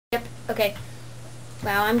Okay.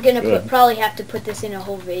 Wow, I'm gonna probably have to put this in a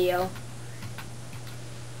whole video.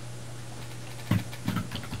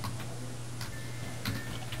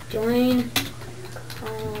 Join.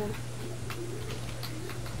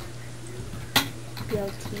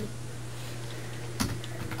 BLT.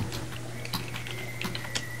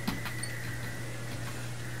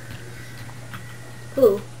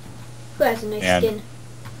 Who has a nice skin?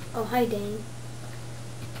 Oh, hi, Dane.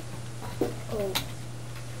 Oh,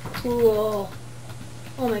 cool.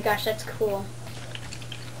 Oh my gosh, that's cool.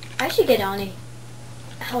 I should get on a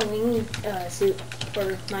Halloween suit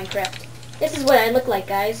for Minecraft. This is what I look like,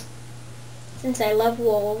 guys. Since I love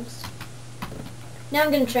wolves. Now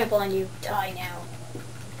I'm gonna trample on you. Die now.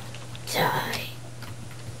 Die.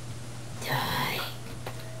 Die.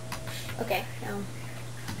 Okay,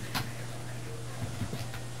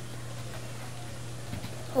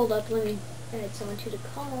 hold up, let me add someone to the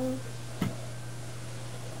call.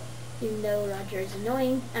 Even though Roger is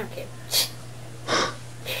annoying. I don't care.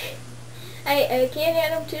 I can't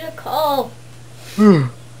add him to the call.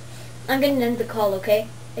 I'm gonna end the call, okay?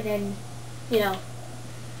 And then, you know.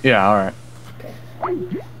 Yeah, alright. Okay.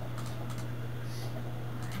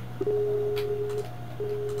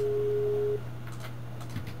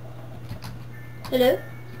 Hello?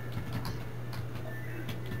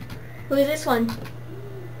 Who is this one?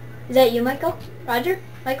 Is that you, Michael? Roger?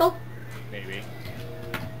 Michael? Maybe.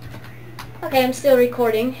 Okay, I'm still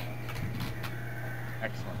recording.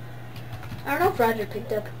 Excellent. I don't know if Roger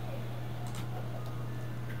picked up.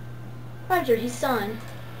 Roger, he's on.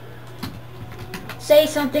 Say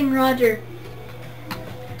something, Roger.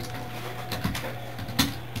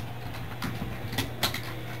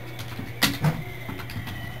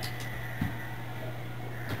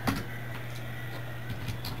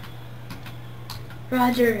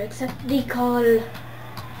 Roger, accept the call.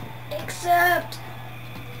 Accept.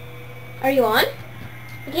 Are you on?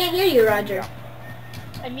 I can't hear you, Roger.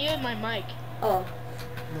 I muted my mic. Oh.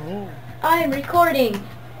 No. I'm recording.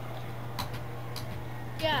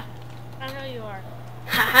 Yeah, I know you are.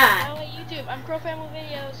 Haha. Oh, at YouTube. I'm Crow Family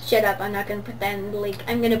Videos. Shut up, I'm not gonna put that in the link.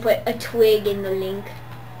 I'm gonna put a twig in the link.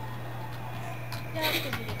 Yeah, that's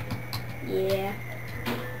 'cause you did. Yeah.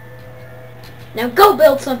 Now go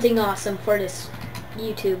build something awesome for this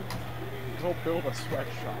YouTube. Go build a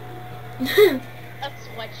sweatshop. A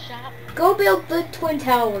sweatshop. Go build the Twin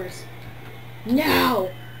Towers.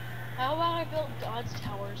 Now. How about I build God's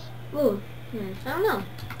towers? Ooh. I don't know.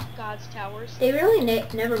 God's towers. They really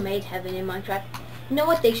never made heaven in Minecraft. You know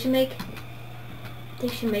what they should make? They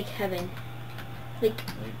should make heaven. Like.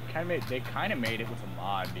 They kind of made it with a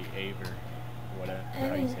mod, the Aver, whatever. I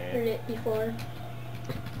haven't heard it before.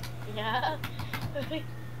 Yeah.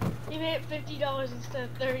 You made it $50 instead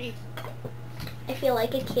of $30. I feel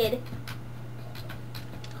like a kid.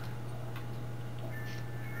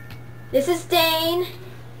 This is Dane.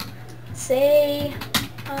 Say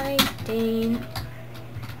hi, Dane.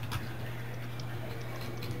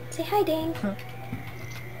 Say hi, Dane. Can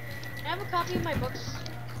I have a copy of my books?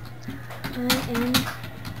 I am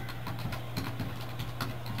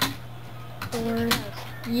for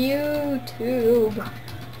YouTube.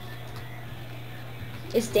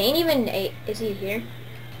 Is Dane even is he here?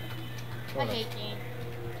 I hate Dane.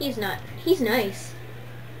 He's not. He's nice.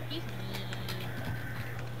 He's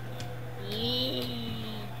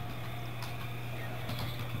mean.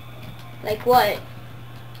 Like what?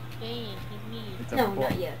 Dane, he's mean. It's a No, book.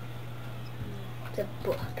 not yet. It's a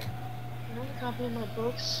book. Can I have a copy of my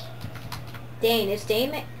books? Dane, is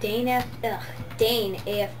Dane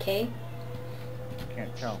AFK?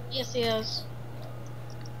 Can't tell. Yes, he is.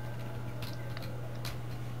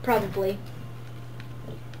 Probably.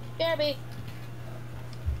 Derby.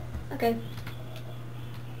 Okay.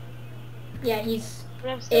 Yeah, he's But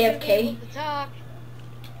I'm still gonna be AFK. able to talk.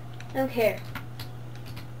 I don't care.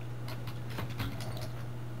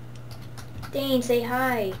 Dane, say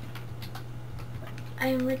hi.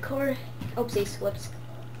 I'm recording. Oopsies, whoops.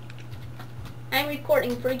 I'm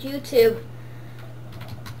recording for YouTube.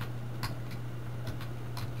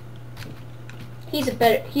 He's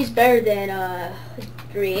better than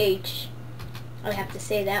 3H. I have to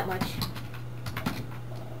say that much.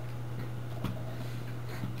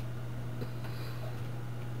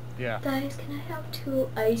 Yeah. Guys, can I have 2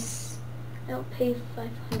 ice? I'll pay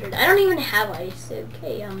 500. I don't even have ice.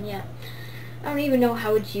 Okay, yeah. I don't even know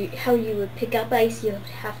how you would pick up ice. You would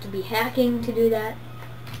have to be hacking to do that.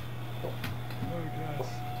 Oh, gosh.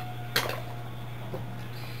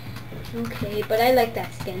 Okay, but I like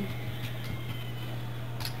that skin.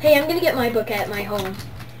 Hey, I'm gonna get my book at my home.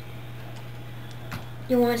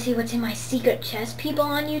 You wanna see what's in my secret chest, people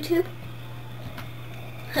on YouTube?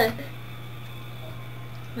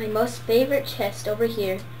 My most favorite chest over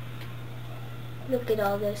here. Look at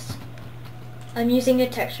all this. I'm using a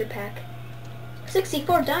texture pack.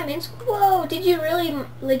 64 diamonds? Whoa, did you really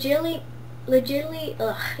legitly,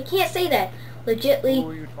 I can't say that. Legitly Who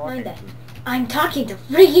are you mind talking that. to? I'm talking to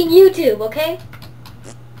freaking YouTube, okay?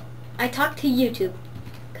 I talk to YouTube,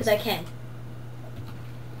 because I can.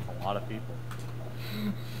 A lot of people.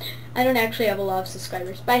 I don't actually have a lot of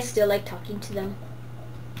subscribers, but I still like talking to them.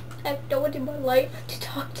 I have no one in my life to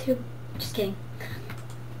talk to. Just kidding.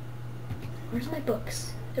 Where's my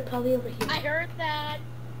books? They're probably over here. I heard that.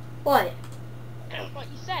 What? What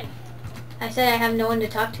you said. I said I have no one to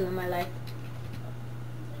talk to in my life.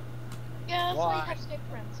 Yeah, that's why you Why? have stick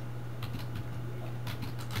friends.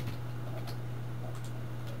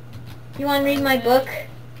 You want to read my book?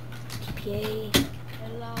 Yay. I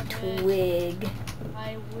love it. Twig.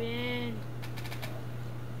 I win.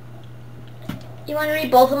 You want to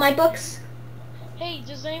read both of my books? Hey,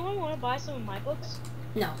 does anyone want to buy some of my books?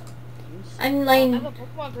 No. I'm I have like... a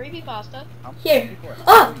Pokemon creepypasta. Here.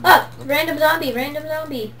 Oh! Random zombie, random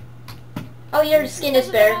zombie. Oh, your skin is This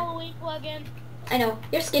a bare. Halloween plugin. I know.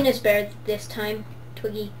 Your skin is bare this time,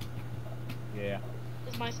 Twiggy. Yeah.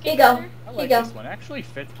 Is my skin Here you go. better? I Here like you go. this one. Actually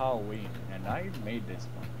fits Halloween, and I made this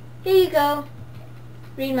one. Here you go.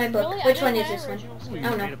 Read my book. Really? I Which didn't one is buy this one? original Ooh, skin. you I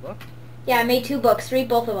don't know. made a book? Yeah, I made 2 books. Read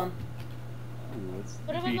both of them. Ooh, it's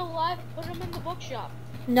Put them in the Put them in the bookshop.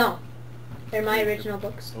 No. They're my original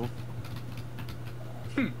books. Oh.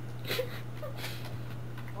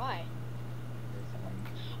 Why?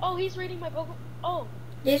 Oh, he's reading my book. Oh.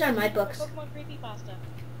 These are he's my reading books. Pokemon creepypasta.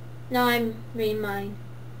 No, I'm reading mine.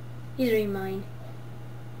 He's reading mine.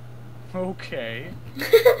 Okay.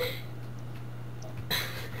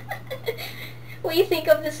 What do you think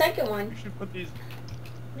of the second one? You should put these.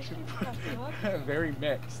 You should Creepypasta, put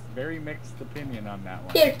very mixed opinion on that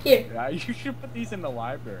one. Here, here. Yeah, you should put these in the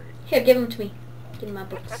library. Here, give them to me. Give me my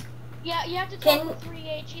books. Yeah, you have to Can- talk to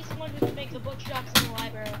 3H. He's the one who can make the bookshops in the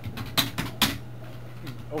library.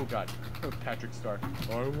 Oh God, Patrick Star.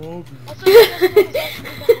 I love Also, he doesn't know his own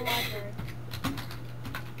in the library.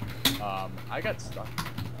 you. I got stuck.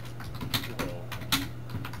 Whoa.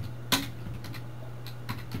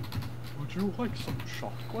 Would you like some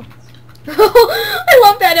chocolate? I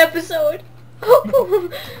love that episode.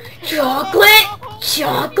 Chocolate,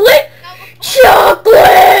 chocolate,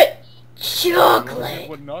 chocolate, chocolate.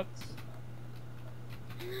 With nuts?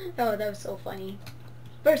 Oh, that was so funny.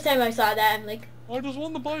 First time I saw that, I'm like, I just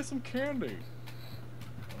wanted to buy some candy.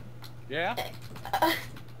 Yeah? uh, Oh,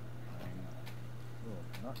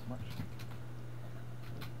 not much.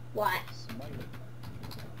 what? Smite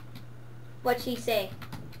it. What'd she say?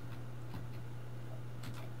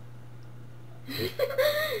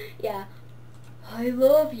 Yeah. I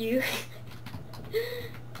love you.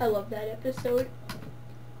 I love that episode.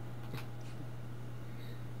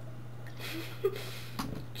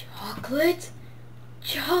 Chocolate,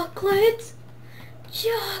 chocolate,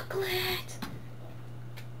 chocolate.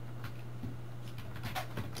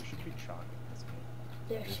 There should be chocolate in this game.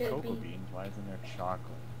 There There's should cocoa be. beans. Why isn't there chocolate?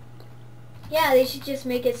 Yeah, they should just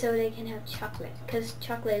make it so they can have chocolate, because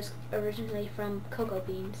chocolate is originally from cocoa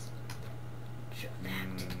beans. True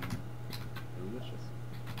fact. Delicious.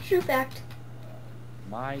 True fact.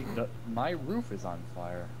 My roof is on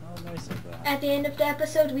fire. How nice of that. At the end of the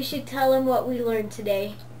episode, we should tell them what we learned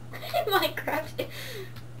today. Minecraft.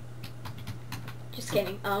 Just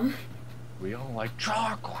kidding. We all like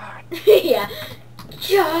chocolate. Yeah.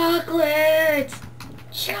 Chocolate!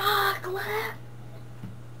 Chocolate!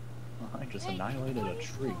 I just Hey, annihilated you a want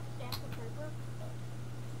tree. some stamp paper?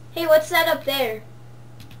 Hey, what's that up there?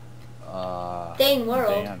 Dane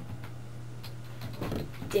World. Dan.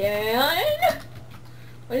 Dan?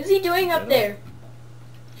 What is he doing up Get there?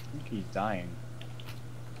 I think he's dying.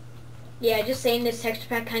 Yeah, just saying this texture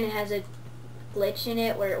pack kind of has a glitch in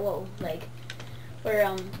it where,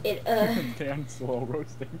 Dan's slow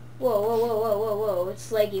roasting. whoa,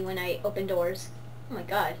 it's laggy when I open doors. Oh my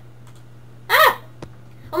god. Ah!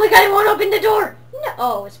 Oh my god, it won't open the door! No!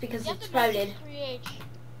 Oh, it's because You have it's to message private. 3H.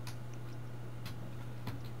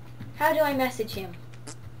 How do I message him?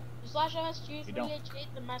 Slash MSG You don't. 3H 8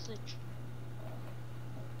 the message.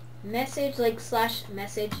 Message, like, slash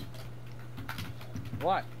message.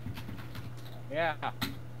 What? Yeah.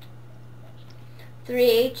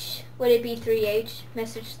 3H. Would it be 3H?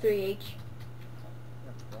 Message 3H.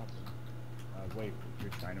 That's probably. Wait, you're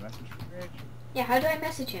trying to message for Rich? Yeah, how do I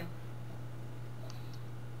message him?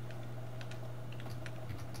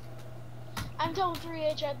 I'm telling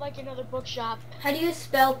 3H I'd like another bookshop. How do you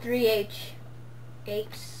spell 3H? H.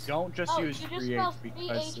 Don't just Oh, use you just 3H spell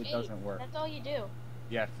because it 3H8. doesn't work. That's all you do.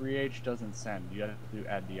 Yeah, free H doesn't send. You have to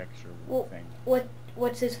add the extra Well, thing.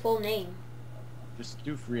 What's his full name? Just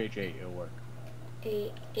do free H8, it'll work.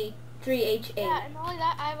 3H8. Yeah, and not only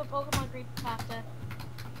that, I have a Pokemon creepypasta.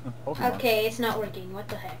 Pokemon. Okay, it's not working. What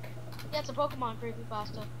the heck? Yeah, it's a Pokemon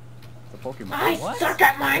creepypasta. It's a Pokemon. I What? suck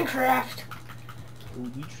at Minecraft.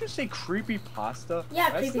 Did you just say creepy pasta? Yeah,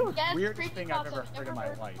 That's creepy. the Yes, weirdest thing I've creepypasta. ever heard in my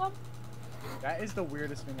Ever life. heard of That is the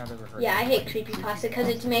weirdest thing I've ever heard. Yeah, I in my hate life. creepypasta because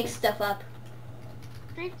it makes stuff up.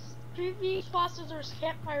 them? Creepypastas are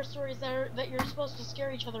campfire stories that you're supposed to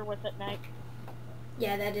scare each other with at night.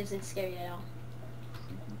 Yeah, that isn't scary at all.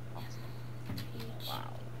 Creepypasta.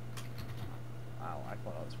 Wow. Wow, I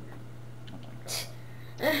thought that was weird. Oh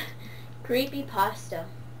my god. Creepypasta.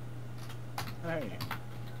 Hey.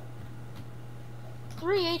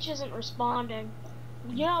 3H isn't responding.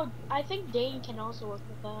 You know, I think Dane can also work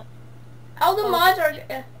with that. All the mods are...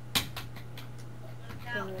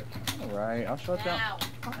 Alright, I'll shut down.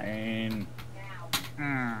 Fine.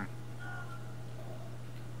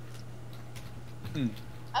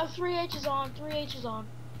 Oh, 3H is on. 3H is on.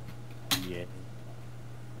 Yeah.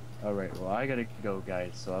 Alright, well I gotta go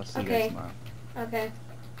guys, so I'll see you Okay. guys tomorrow. Okay.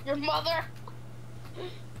 Your mother?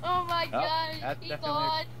 Oh my gosh, that's he's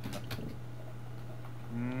definitely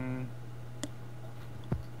on.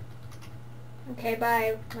 Okay,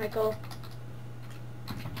 bye, Michael.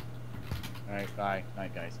 Alright, bye.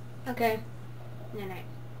 Night guys. Okay. Night.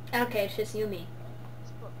 Okay, it's just you and me.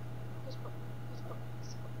 This book.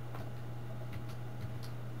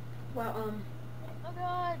 Well, Oh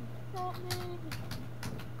god, help me.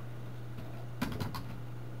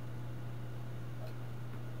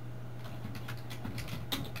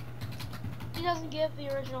 He doesn't give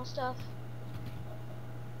the original stuff.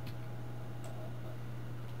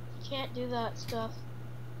 He can't do that stuff.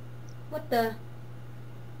 what the...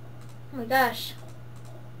 Oh my gosh.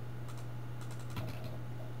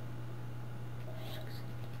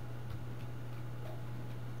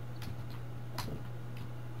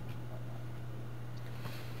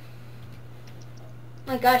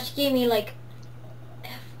 Oh my gosh, he gave me like...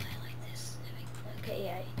 F, I like this. Okay,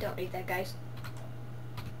 yeah, don't read that, guys.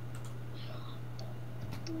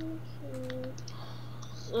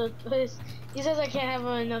 He says I can't have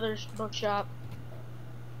another bookshop.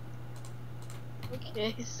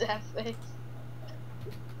 Okay, sad face.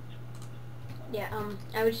 Yeah,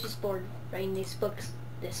 I was just bored writing these books.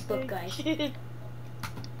 This book, guys.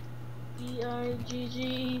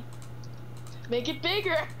 B-I-G-G. Make it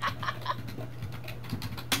bigger!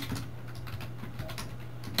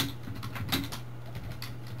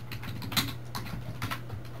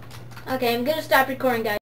 Okay, I'm gonna stop recording, guys.